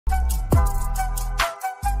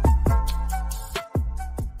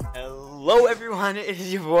Hello everyone, it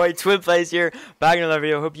is your boy TwinPlays here, back in another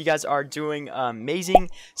video. Hope you guys are doing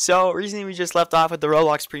amazing. So recently we just left off with the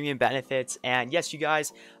Roblox premium benefits, and yes, you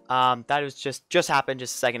guys, that was just happened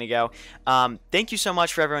just a second ago. Thank you so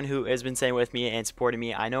much for everyone who has been staying with me and supporting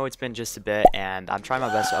me. I know it's been just a bit, and I'm trying my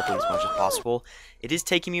best to upload as much as possible. It is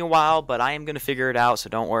taking me a while, but I am going to figure it out, so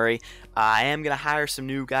don't worry. I am going to hire some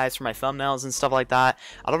new guys for my thumbnails and stuff like that.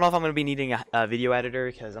 I don't know if I'm going to be needing a video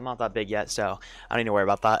editor, because I'm not that big yet, so I don't need to worry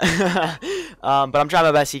about that. But I'm trying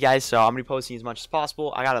my best, you guys, so I'm going to be posting as much as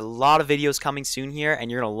possible. I got a lot of videos coming soon here,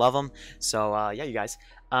 and you're going to love them. So, yeah, you guys,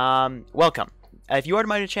 welcome. If you are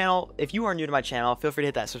new to my channel, feel free to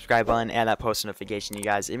hit that subscribe button and that post notification, you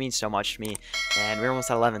guys. It means so much to me, and we're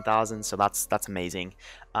almost at 11,000, so that's amazing.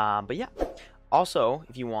 But yeah. Also,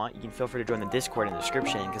 if you want, you can feel free to join the Discord in the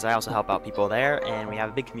description, because I also help out people there, and we have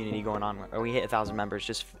a big community going on. We hit 1,000 members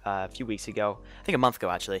just a few weeks ago. I think a month ago,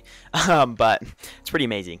 actually. But it's pretty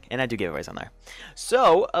amazing, and I do giveaways on there.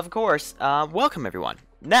 So, of course, welcome, everyone.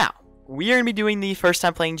 Now, we are going to be doing the first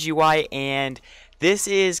time playing GUI, and this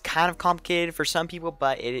is kind of complicated for some people,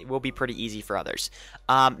 but it will be pretty easy for others.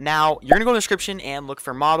 Now, you're going to go to the description and look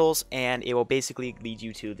for models, and it will basically lead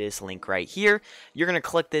you to this link right here. You're going to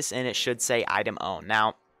click this, and it should say item own.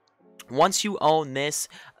 Now, once you own this,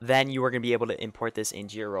 then you are going to be able to import this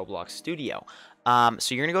into your Roblox studio.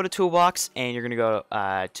 So you're going to go to Toolbox, and you're going to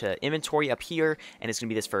go to Inventory up here, and it's going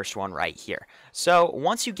to be this first one right here. So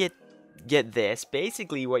once you get this,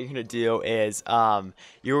 basically what you're going to do is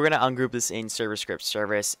you're going to ungroup this in server script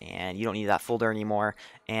service, and you don't need that folder anymore,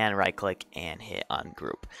 and right click and hit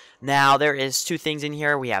ungroup. Now there is two things in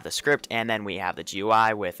here. We have the script, and then we have the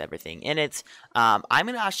GUI with everything in it. I'm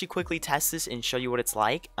going to actually quickly test this and show you what it's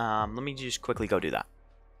like. Let me just quickly go do that.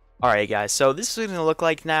 Alright guys, so this is what it's going to look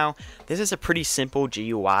like now. This is a pretty simple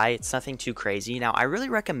GUI. It's nothing too crazy. Now I really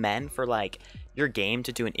recommend for like your game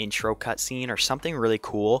to do an intro cutscene or something really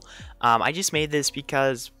cool. I just made this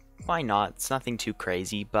because why not? It's nothing too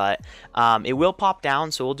crazy, but it will pop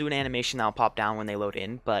down, so we'll do an animation that will pop down when they load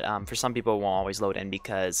in, but for some people it won't always load in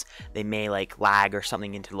because they may like lag or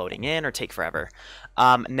something into loading in or take forever.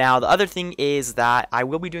 Now the other thing is that I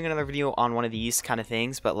will be doing another video on one of these kind of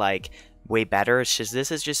things, but like way better. It's just,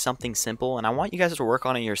 this is just something simple, and I want you guys to work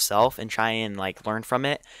on it yourself and try and like learn from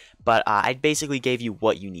it. But I basically gave you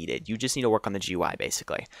what you needed. You just need to work on the GUI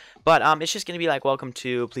basically. But it's just gonna be like, welcome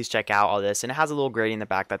to, please check out all this, and it has a little gradient in the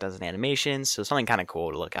back that does an animation, so something kind of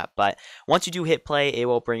cool to look at. But once you do hit play, it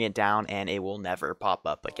will bring it down and it will never pop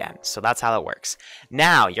up again. So that's how that works.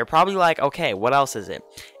 Now you're probably like, okay, what else is it?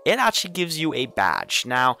 It actually gives you a badge.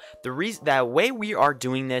 Now the way we are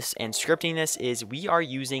doing this and scripting this is we are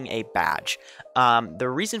using a badge. The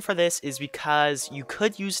reason for this is because you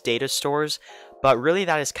could use data stores, but really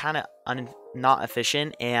that is kind of not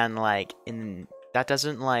efficient, and like that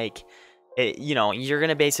doesn't like it, you know, you're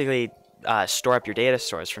gonna basically store up your data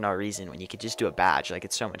stores for no reason when you could just do a badge. Like,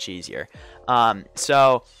 it's so much easier.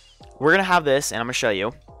 So we're gonna have this, and I'm gonna show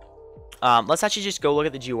you. Let's actually just go look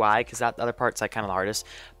at the GUI, because that other part's like kind of the hardest,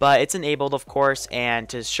 but it's enabled, of course. And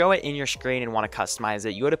to show it in your screen and want to customize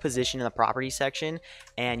it, you go to position in the property section,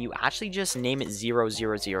 and you actually just name it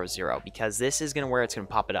 0000, because this is where it's going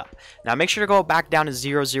to pop it up. Now make sure to go back down to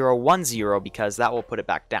 0010, because that will put it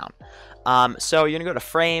back down. So you're gonna go to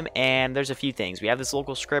frame, and there's a few things. We have this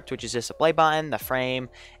local script, which is just a play button, the frame,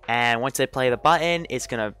 and once they play the button, it's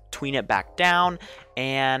gonna tween it back down,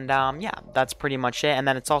 and yeah, that's pretty much it. And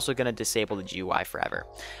then it's also gonna disable the GUI forever.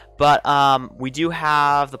 But we do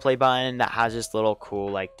have the play button that has this little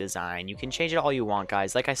cool like design. You can change it all you want,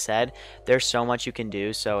 guys. Like I said, there's so much you can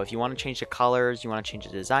do. So if you want to change the colors, you want to change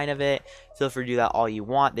the design of it, feel free to do that all you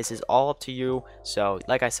want. This is all up to you. So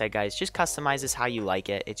like I said, guys, just customize this how you like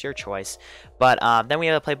it. It's your choice. But then we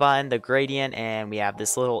have the play button, the gradient, and we have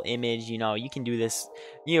this little image. You know, you can do this,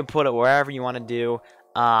 you can put it wherever you want to do.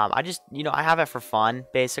 I just, you know, I have it for fun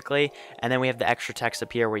basically. And then we have the extra text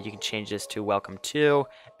up here where you can change this to welcome to,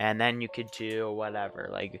 and then you could do whatever,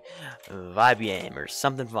 like vibe game or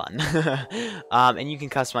something fun. And you can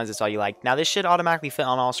customize this all you like. Now this should automatically fit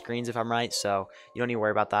on all screens if I'm right, so you don't need to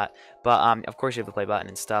worry about that. But of course you have the play button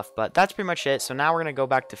and stuff, but that's pretty much it. So now we're gonna go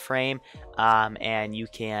back to frame, and you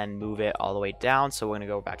can move it all the way down. So we're gonna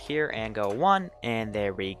go back here and go 1, and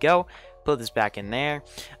there we go. Put this back in there.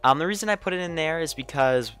 The reason I put it in there is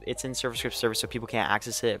because it's in server script service, so people can't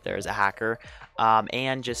access it if there is a hacker,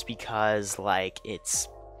 and just because like it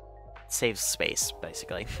saves space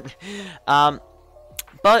basically.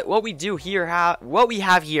 But what we do here, what we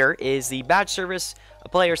have here is the badge service, a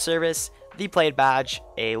player service, the played badge,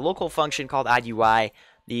 a local function called add UI,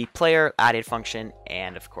 the player added function,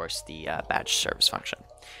 and of course the badge service function.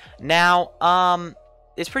 Now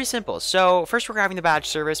it's pretty simple. So first we're grabbing the badge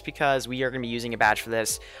service because we are going to be using a badge for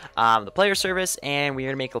this, the player service, and we're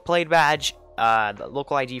going to make a played badge, the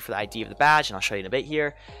local ID for the ID of the badge, and I'll show you in a bit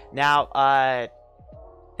here. Now,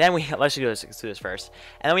 then let's do this first,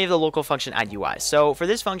 and then we have the local function add UI. So for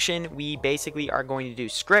this function, we basically are going to do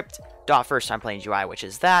script dot first time playing GUI, which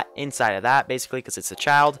is that inside of that basically because it's a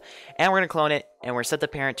child, and we're going to clone it, and we're going to set the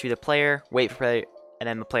parent to the player, wait for player, and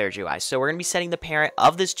then the player GUI. So we're going to be setting the parent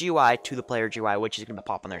of this GUI to the player GUI, which is going to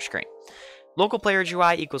pop on their screen. Local player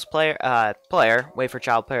GUI equals player, wait for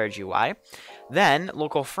child player GUI. Then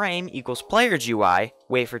local frame equals player GUI,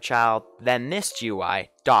 wait for child, then this GUI,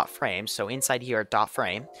 dot frame. So inside here, dot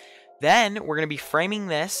frame. Then we're going to be framing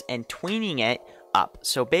this and tweening it up.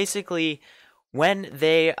 So basically, when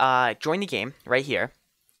they join the game right here,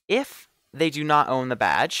 if they do not own the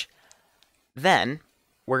badge, then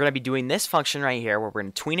we're going to be doing this function right here where we're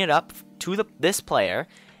going to tween it up to this player,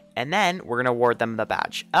 and then we're going to award them the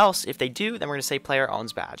badge. Else, if they do, then we're going to say player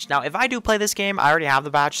owns badge. Now, if I do play this game, I already have the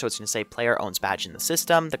badge, so it's going to say player owns badge in the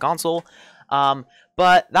system, the console.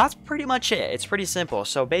 But that's pretty much it. It's pretty simple.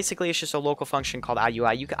 So basically, it's just a local function called add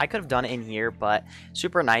UI. I could have done it in here, but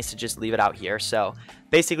super nice to just leave it out here. So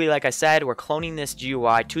basically, like I said, we're cloning this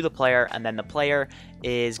GUI to the player, and then the player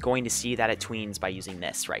is going to see that it tweens by using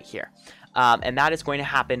this right here. And that is going to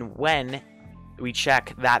happen when we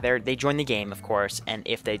check that they join the game, of course, and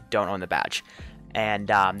if they don't own the badge. And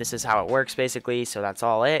this is how it works, basically. So that's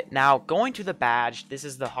all it. Now, going to the badge, this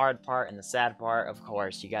is the hard part and the sad part. Of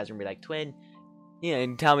course, you guys are going to be like, Twin, you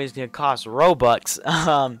know, tell me it's going to cost Robux.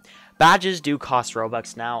 Badges do cost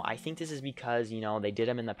Robux now. I think this is because, you know, they did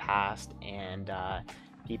them in the past, and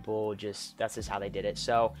people just, that's just how they did it.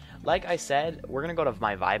 So, like I said, we're going to go to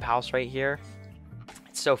my vibe house right here.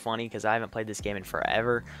 It's so funny because I haven't played this game in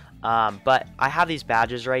forever, but I have these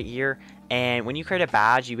badges right here, and when you create a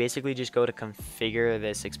badge, you basically just go to configure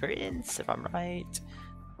this experience, if I'm right,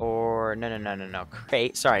 or no,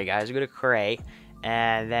 create. Sorry guys, we go to create,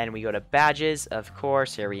 and then we go to badges, of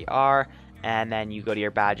course, here we are, and then you go to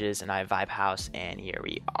your badges, and I have vibe house, and here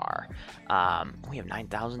we are. We have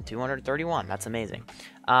 9,231. That's amazing.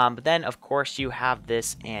 But then of course you have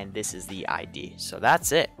this, and this is the ID. So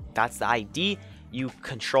that's it. That's the ID. You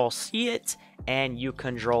control C it, and you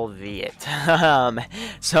control V it.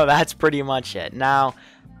 So that's pretty much it. Now,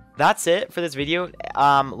 that's it for this video.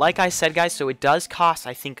 Like I said, guys, so it does cost,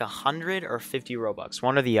 I think, 100 or 50 Robux,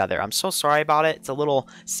 one or the other. I'm so sorry about it. It's a little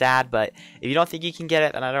sad, but if you don't think you can get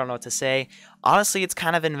it, then I don't know what to say. Honestly, it's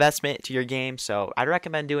kind of investment to your game, so I'd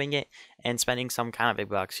recommend doing it and spending some kind of big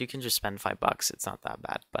bucks. You can just spend $5. It's not that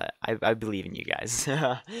bad, but I believe in you guys.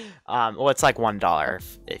 Well, it's like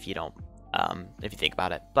 $1 if you don't. If you think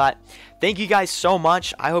about it. But thank you guys so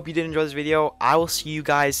much. I hope you did enjoy this video. I will see you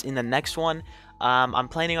guys in the next one. I'm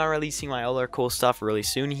planning on releasing my other cool stuff really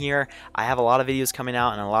soon here. I have a lot of videos coming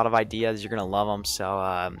out and a lot of ideas. You're gonna love them. So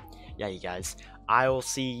yeah, you guys, I will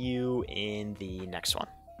see you in the next one.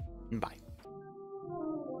 Bye.